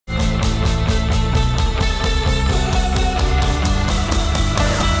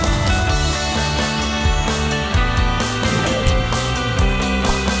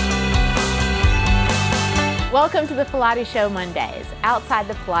Welcome to the Pilates Show Mondays, outside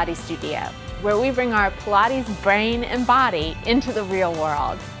the Pilates studio, where we bring our Pilates brain and body into the real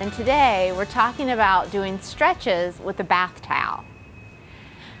world. And today we're talking about doing stretches with a bath towel.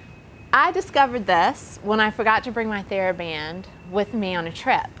 I discovered this when I forgot to bring my TheraBand with me on a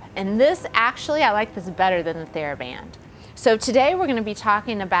trip. And this actually, I like this better than the TheraBand. So today we're going to be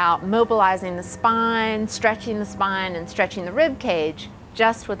talking about mobilizing the spine, stretching the spine, and stretching the rib cage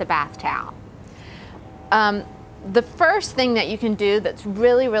just with a bath towel. The first thing that you can do that's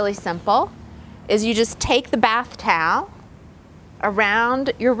really, really simple is you just take the bath towel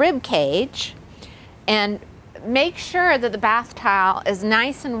around your rib cage and make sure that the bath towel is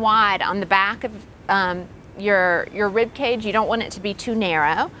nice and wide on the back of your rib cage. You don't want it to be too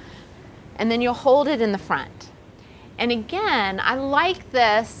narrow. And then you'll hold it in the front. And again, I like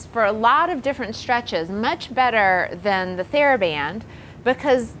this for a lot of different stretches, much better than the TheraBand,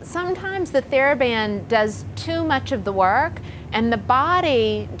 because sometimes the TheraBand does too much of the work and the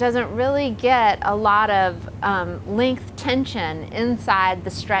body doesn't really get a lot of length tension inside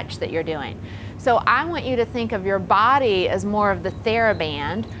the stretch that you're doing. So I want you to think of your body as more of the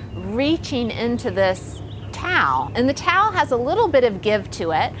TheraBand reaching into this towel. And the towel has a little bit of give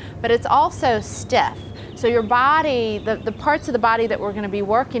to it, but it's also stiff. So your body, the parts of the body that we're going to be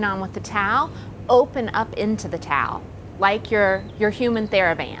working on with the towel, open up into the towel, like your human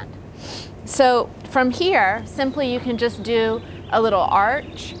TheraBand. So from here, simply you can just do a little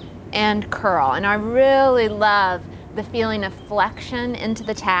arch and curl. And I really love the feeling of flexion into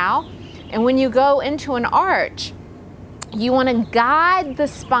the towel. And when you go into an arch, you want to guide the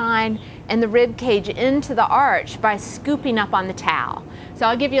spine and the rib cage into the arch by scooping up on the towel. So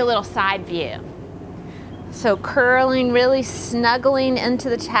I'll give you a little side view. So curling, really snuggling into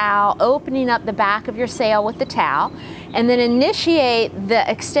the towel, opening up the back of your sail with the towel, and then initiate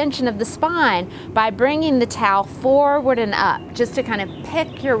the extension of the spine by bringing the towel forward and up, just to kind of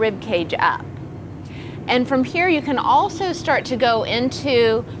pick your rib cage up. And from here you can also start to go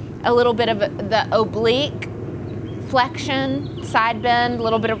into a little bit of the oblique flexion, side bend, a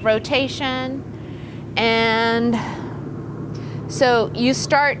little bit of rotation, and so you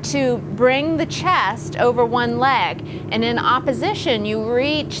start to bring the chest over one leg, and in opposition you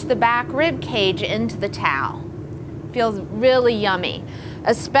reach the back rib cage into the towel. Feels really yummy,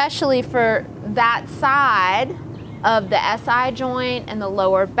 especially for that side of the SI joint and the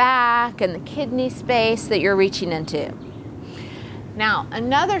lower back and the kidney space that you're reaching into. Now,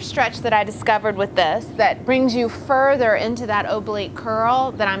 another stretch that I discovered with this that brings you further into that oblique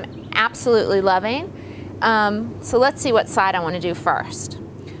curl that I'm absolutely loving. So let's see what side I want to do first.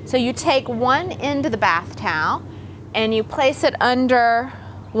 So you take one end of the bath towel and you place it under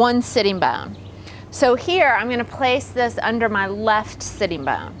one sitting bone. So here I'm going to place this under my left sitting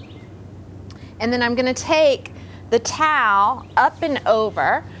bone. And then I'm going to take the towel up and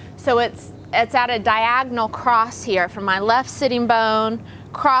over, so it's at a diagonal cross here from my left sitting bone,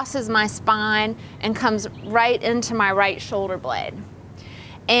 crosses my spine, and comes right into my right shoulder blade.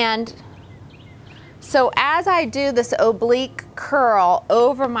 And so as I do this oblique curl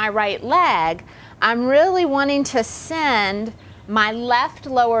over my right leg, I'm really wanting to send my left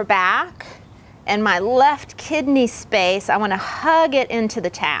lower back and my left kidney space, I want to hug it into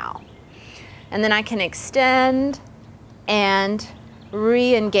the towel. And then I can extend and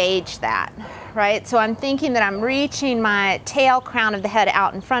re-engage that, right? So I'm thinking that I'm reaching my tail crown of the head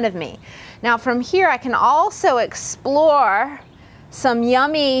out in front of me. Now from here I can also explore some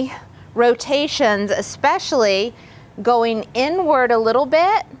yummy rotations, especially going inward a little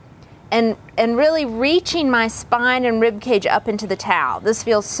bit and really reaching my spine and rib cage up into the towel. This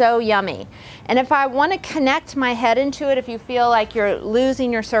feels so yummy. And if I want to connect my head into it, if you feel like you're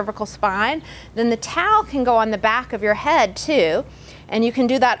losing your cervical spine, then the towel can go on the back of your head too. And you can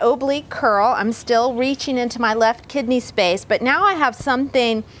do that oblique curl. I'm still reaching into my left kidney space, but now I have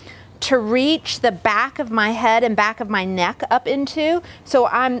something to reach the back of my head and back of my neck up into. So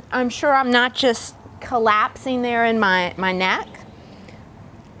I'm sure I'm not just collapsing there in my neck.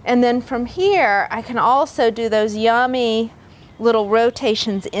 And then from here, I can also do those yummy little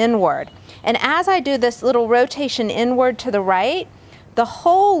rotations inward. And as I do this little rotation inward to the right, the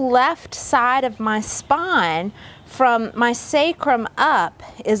whole left side of my spine from my sacrum up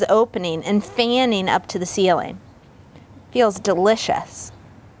is opening and fanning up to the ceiling. Feels delicious.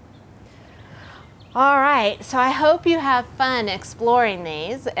 All right, so I hope you have fun exploring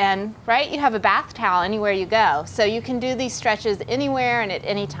these, and right, you have a bath towel anywhere you go, so you can do these stretches anywhere and at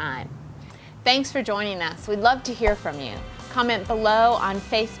any time. Thanks for joining us. We'd love to hear from you. Comment below on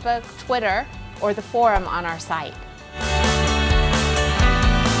Facebook, Twitter, or the forum on our site.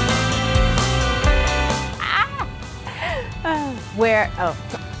 where,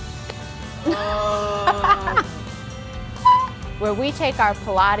 where we take our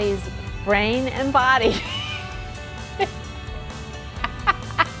Pilates brain and body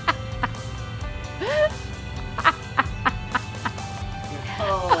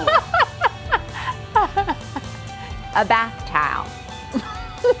a bath towel.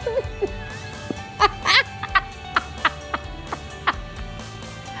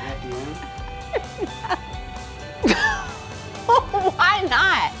 Why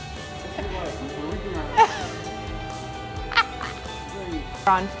not?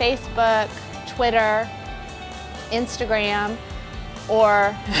 We're on Facebook, Twitter, Instagram,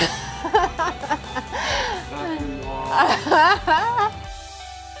 or